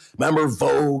Vogue. Remember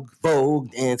Vogue,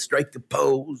 and strike the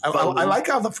pose. I like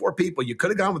how the 4 people, you could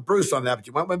have gone with Bruce on that, but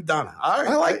you went with Madonna. All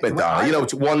right. I like Madonna. You know,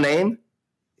 it's one name.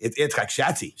 It's like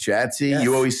Shatsy. Shatsy. Yes.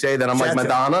 You always say that I'm like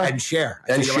Madonna. And Cher.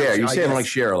 And Cher. You say I'm like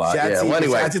Cher a lot. Shatsy, yeah. Well,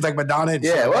 anyway. Shatsy's like Madonna. And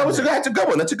yeah. Well, that's a good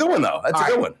one. That's a good one, though. That's a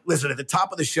good one. Listen, at the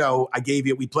top of the show,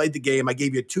 we played the game. I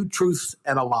gave you 2 truths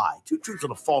and a lie. 2 truths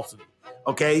and a falsity.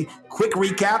 Okay? Quick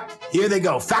recap. Here they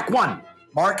go. Fact 1.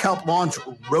 Mark helped launch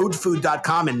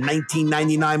roadfood.com in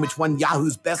 1999, which won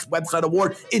Yahoo's Best Website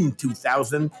Award in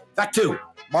 2000. Fact 2.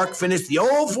 Mark finished the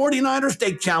old 49er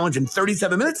Steak Challenge in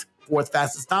 37 minutes, 4th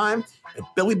fastest time, at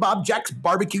Billy Bob Jack's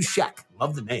Barbecue Shack.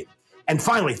 Love the name. And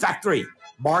finally, fact 3.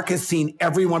 Mark has seen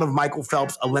every one of Michael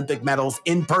Phelps' Olympic medals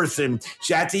in person.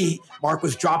 Shatsy, Mark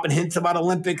was dropping hints about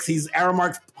Olympics. He's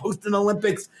Aramark's hosting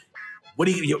Olympics. What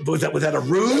do you, was that a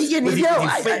ruse?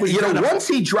 Once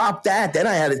he dropped that, then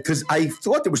I had it because I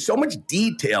thought there was so much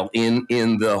detail in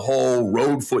the whole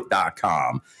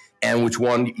roadfoot.com, and which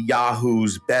won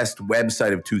Yahoo's Best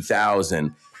Website of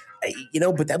 2000.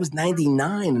 But that was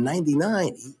 99 and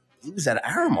 99. He was at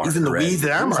Aramark. He's in the weeds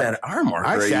at Aramark. He was at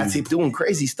Aramark. He's doing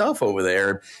crazy stuff over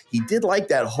there. He did like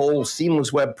that whole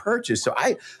seamless web purchase. So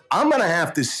I'm going to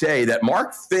have to say that I'm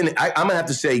going to have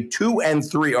to say 2 and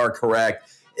 3 are correct.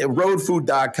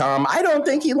 Roadfood.com. I don't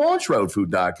think he launched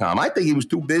Roadfood.com. I think he was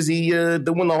too busy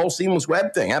doing the whole seamless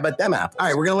web thing. How about them apples? All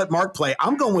right, we're going to let Mark play.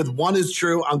 I'm going with 1 is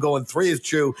true. I'm going 3 is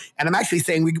true. And I'm actually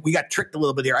saying we got tricked a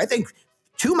little bit here. I think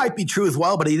 2 might be true as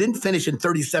well, but he didn't finish in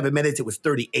 37 minutes. It was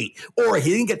 38. Or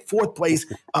he didn't get 4th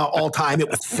place all time.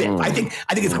 It was 5th. I think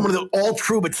it's one of the all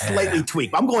true but slightly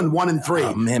tweaked. I'm going 1 and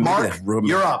 3. Man, Mark,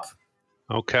 you're up.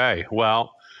 Okay.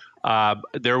 Well,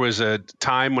 there was a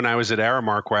time when I was at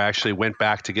Aramark where I actually went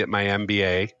back to get my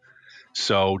MBA.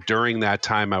 So during that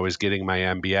time I was getting my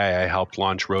MBA, I helped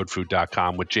launch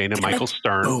roadfood.com with Jane and Michael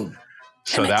Stern. Boom.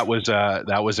 So that was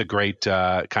a great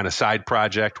kind of side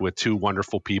project with 2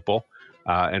 wonderful people.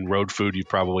 And Road Food you've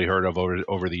probably heard of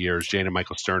over the years. Jane and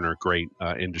Michael Stern are great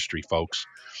industry folks.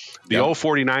 The old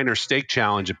 49er Steak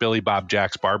Challenge at Billy Bob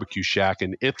Jack's Barbecue Shack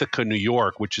in Ithaca, New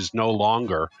York, which is no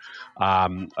longer,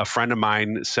 a friend of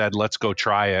mine said, let's go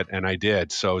try it. And I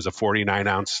did. So it was a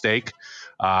 49-ounce steak,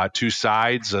 2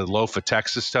 sides, a loaf of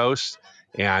Texas toast.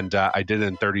 And I did it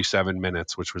in 37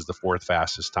 minutes, which was the 4th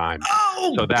fastest time.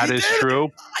 Oh, so that is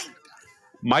true.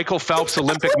 Michael Phelps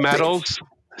Olympic medals.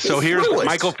 So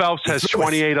Michael Phelps has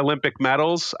 28 Olympic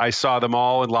medals. I saw them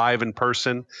all live in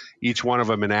person, each one of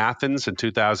them in Athens in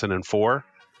 2004,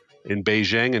 in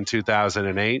Beijing in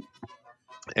 2008,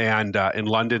 and in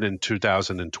London in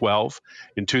 2012.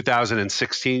 In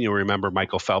 2016, you'll remember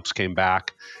Michael Phelps came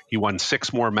back. He won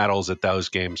 6 more medals at those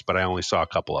games, but I only saw a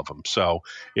couple of them. So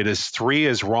it is 3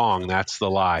 is wrong. That's the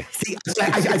lie. See,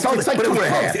 I felt it's like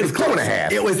 2.5. It was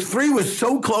 2.5. It was 3 was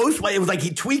so close. It was like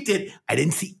he tweaked it. I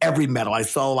didn't see every medal. I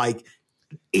saw like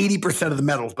 80% of the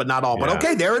medals, but not all. Yeah. But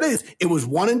okay, there it is. It was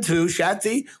 1 and 2.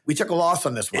 Shatsy, we took a loss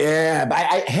on this one. Yeah, but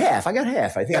half. I got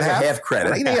half. I think I got half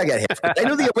credit. I think I got half credit. I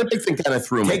know the Olympic thing kind of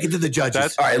threw me. Take it to the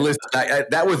judges. All right, listen.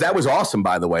 That was awesome,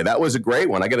 by the way. That was a great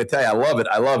one. I got to tell you,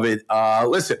 I love it.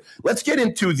 Listen, let's get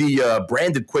into the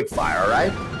branded quickfire, all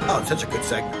right? Oh, it's such a good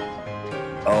segment.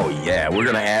 Oh, yeah. We're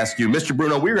going to ask you, Mr.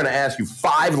 Bruno, we're going to ask you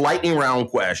 5 lightning round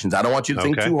questions. I don't want you to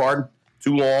think too hard,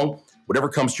 too long, whatever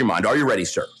comes to your mind. Are you ready,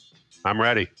 sir? I'm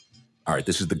ready. All right,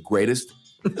 this is the greatest.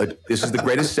 This is the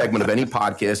greatest segment of any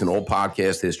podcast in all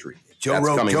podcast history. Joe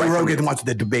Rogan wants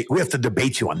to debate. We have to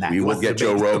debate you on that. We will get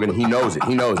Joe Rogan. He knows it.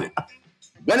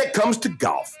 When it comes to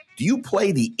golf, do you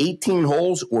play the 18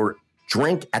 holes or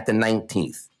drink at the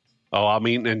 19th? Oh, I'm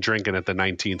eating and drinking at the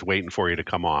 19th, waiting for you to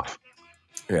come off.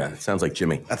 Yeah, it sounds like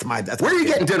Jimmy. Where are you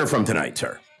getting dinner from tonight,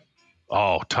 sir?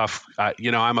 Oh, tough.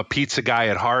 I'm a pizza guy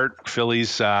at heart.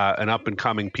 Philly's an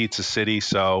up-and-coming pizza city,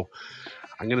 so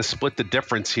I'm going to split the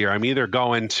difference here. I'm either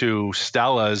going to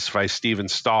Stella's by Steven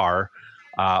Starr,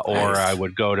 or I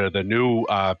would go to the new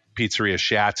Pizzeria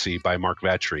Shatsy by Mark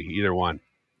Vetri. Either one.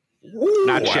 Ooh,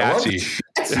 not Shatsy.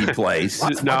 Shatsy place.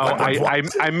 No,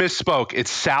 I misspoke.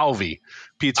 It's Salvi.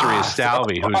 Pizzeria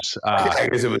Salvi, who's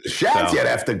because if it was Shatsy, I'd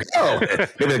have to go.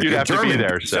 You'd have to be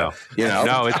there. So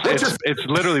no, it's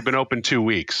literally been open 2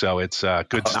 weeks, so it's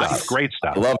good stuff, nice. Great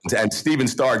stuff. I love it. And Steven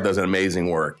Starr does an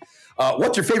amazing work.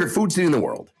 What's your favorite food city in the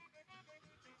world?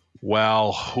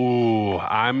 Well,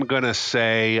 I'm gonna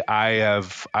say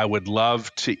I would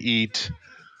love to eat.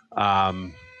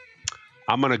 I'm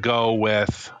gonna go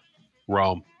with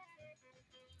Rome.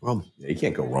 Rome. Yeah, you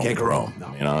can't go wrong. Can't with go wrong. Rome. No.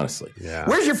 I mean, honestly. Yeah.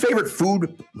 Where's your favorite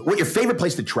food? What's your favorite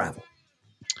place to travel?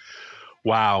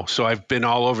 Wow. So I've been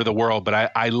all over the world,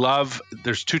 but I love,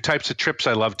 there's two types of trips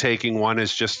I love taking. One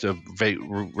is just to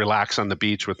relax on the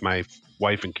beach with my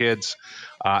wife and kids.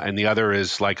 And the other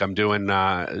is like I'm doing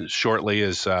shortly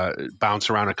is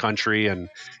bounce around a country and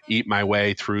eat my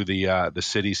way through the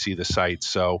city, see the sights.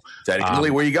 So Is that Italy?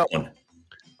 Where you going?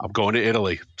 I'm going to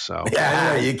Italy. So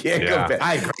Yeah, you can't go back.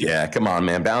 I agree. Yeah, come on,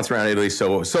 man. Bounce around Italy.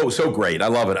 So great. I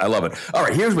love it. All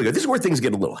right, here's what we go. This is where things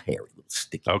get a little hairy, a little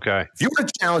sticky. Okay. If you were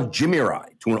to challenge Jimmy or I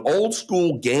to an old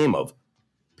school game of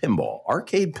pinball,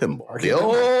 arcade pinball,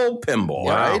 old pinball,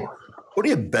 Wow. right? What are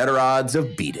you better odds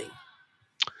of beating?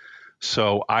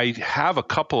 So I have a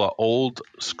couple of old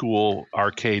school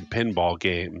arcade pinball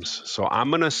games. So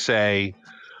I'm going to say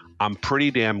I'm pretty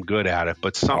damn good at it,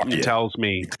 but something tells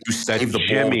me You save the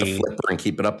ball with the flipper and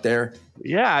keep it up there?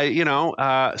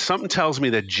 Yeah, something tells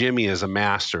me that Jimmy is a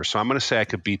master. So I'm going to say I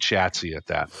could beat Shatsy at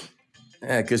that.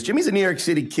 Yeah, because Jimmy's a New York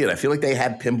City kid. I feel like they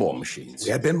had pinball machines.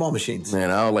 We had pinball machines. You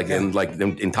know,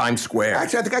 in Times Square.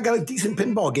 Actually, I think I got a decent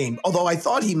pinball game. Although I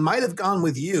thought he might have gone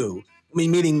with you. I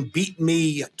mean, meaning beat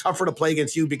me, tougher to play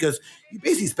against you because you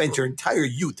basically spent your entire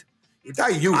youth.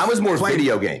 I was more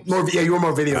video games. You were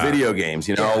more Video games,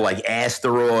 like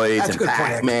Asteroids That's a and good point.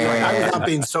 Pac-Man. I was not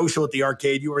being social at the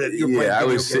arcade. You were playing video I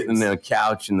was games. sitting on a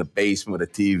couch in the basement with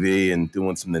a TV and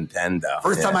doing some Nintendo.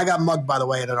 First time I got mugged, by the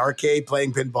way, at an arcade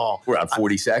playing pinball. We're on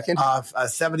 42nd?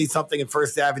 70-something at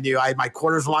First Avenue. I had my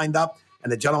quarters lined up,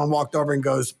 and the gentleman walked over and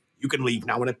goes, "You can leave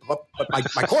now." When it put my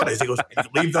quarters, he goes, "You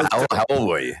can leave those." How old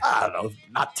were you? I don't know,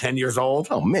 not 10 years old.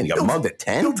 Oh, man, you got mugged at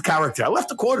 10? Build character. I left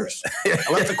the quarters.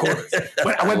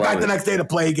 But I went back the next day to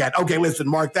play again. Okay, listen,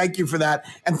 Mark, thank you for that.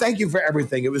 And thank you for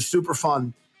everything. It was super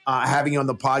fun having you on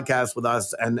the podcast with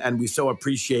us. And we so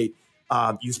appreciate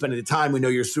you spending the time. We know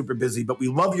you're super busy, but we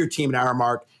love your team at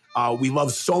Aramark. We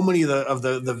love so many of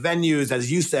the venues.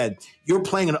 As you said, you're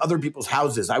playing in other people's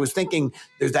houses. I was thinking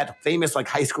there's that famous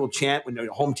high school chant when the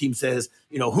home team says,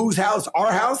 whose house?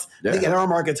 Our house. Yeah. I think at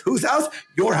Aramark it's whose house?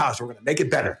 Your house. We're going to make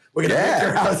it better. We're going to make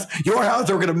your house your house.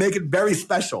 We're going to make it very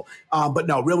special. But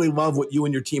no, really love what you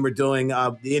and your team are doing.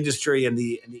 The industry and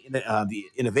the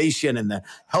innovation and the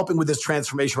helping with this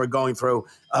transformation we're going through.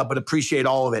 But appreciate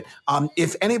all of it.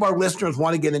 If any of our listeners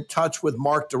want to get in touch with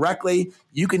Mark directly,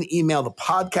 you can email the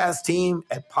podcast team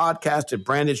at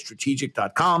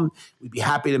podcast@brandedstrategic.com. We'd be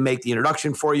happy to make the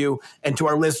introduction for you. And to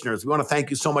our listeners, we want to thank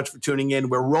you so much for tuning in.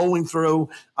 We're rolling through.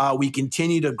 We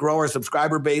continue to grow our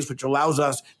subscriber base, which allows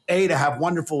us, to have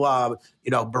wonderful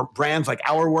brands like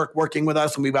Our Work working with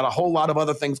us. And we've got a whole lot of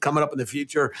other things coming up in the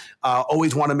future.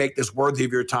 Always want to make this worthy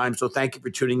of your time. So thank you for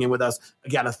tuning in with us.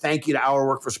 Again, a thank you to Our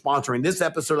Work for sponsoring this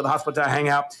episode of the Hospitality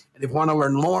Hangout. And if you want to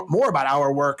learn more about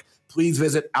Our Work, please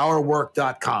visit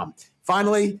ourwork.com.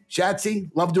 Finally, Shatsy,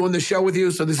 love doing the show with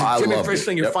you. So this is Jimmy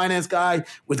Frischling, your finance guy,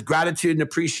 with gratitude and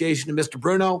appreciation to Mr.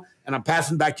 Bruno. And I'm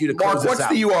passing back to you to close Mark, this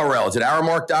out. what's the URL? Is it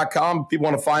ourmark.com? If people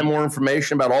want to find more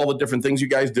information about all the different things you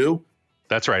guys do?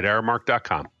 That's right,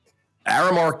 aramark.com.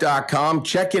 Aramark.com.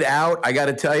 Check it out. I got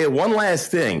to tell you, one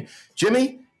last thing.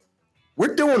 Jimmy,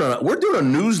 we're doing a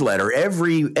newsletter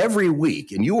every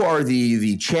week, and you are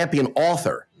the champion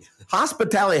author.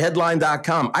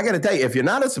 HospitalityHeadline.com. I got to tell you, if you're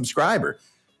not a subscriber,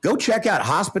 go check out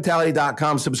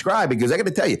hospitality.com, subscribe, because I got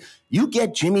to tell you, you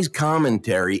get Jimmy's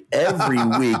commentary every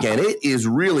week, and it is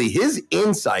really his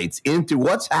insights into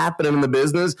what's happening in the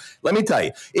business. Let me tell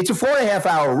you, it's a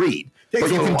 4.5-hour read.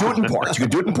 But you can do it in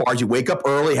parts. You wake up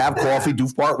early, have coffee, do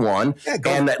part one,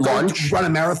 and at lunch run a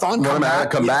marathon, come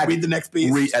back, read the next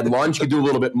piece. At lunch, you do a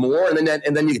little bit more, and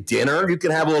then you get dinner. You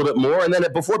can have a little bit more, and then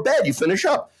before bed, you finish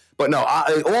up. But no,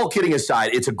 all kidding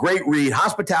aside, it's a great read.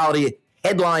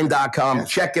 HospitalityHeadline.com.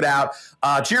 Check it out.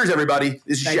 Cheers, everybody.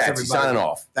 This is Shatsy signing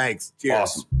off. Thanks. Cheers.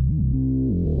 Awesome.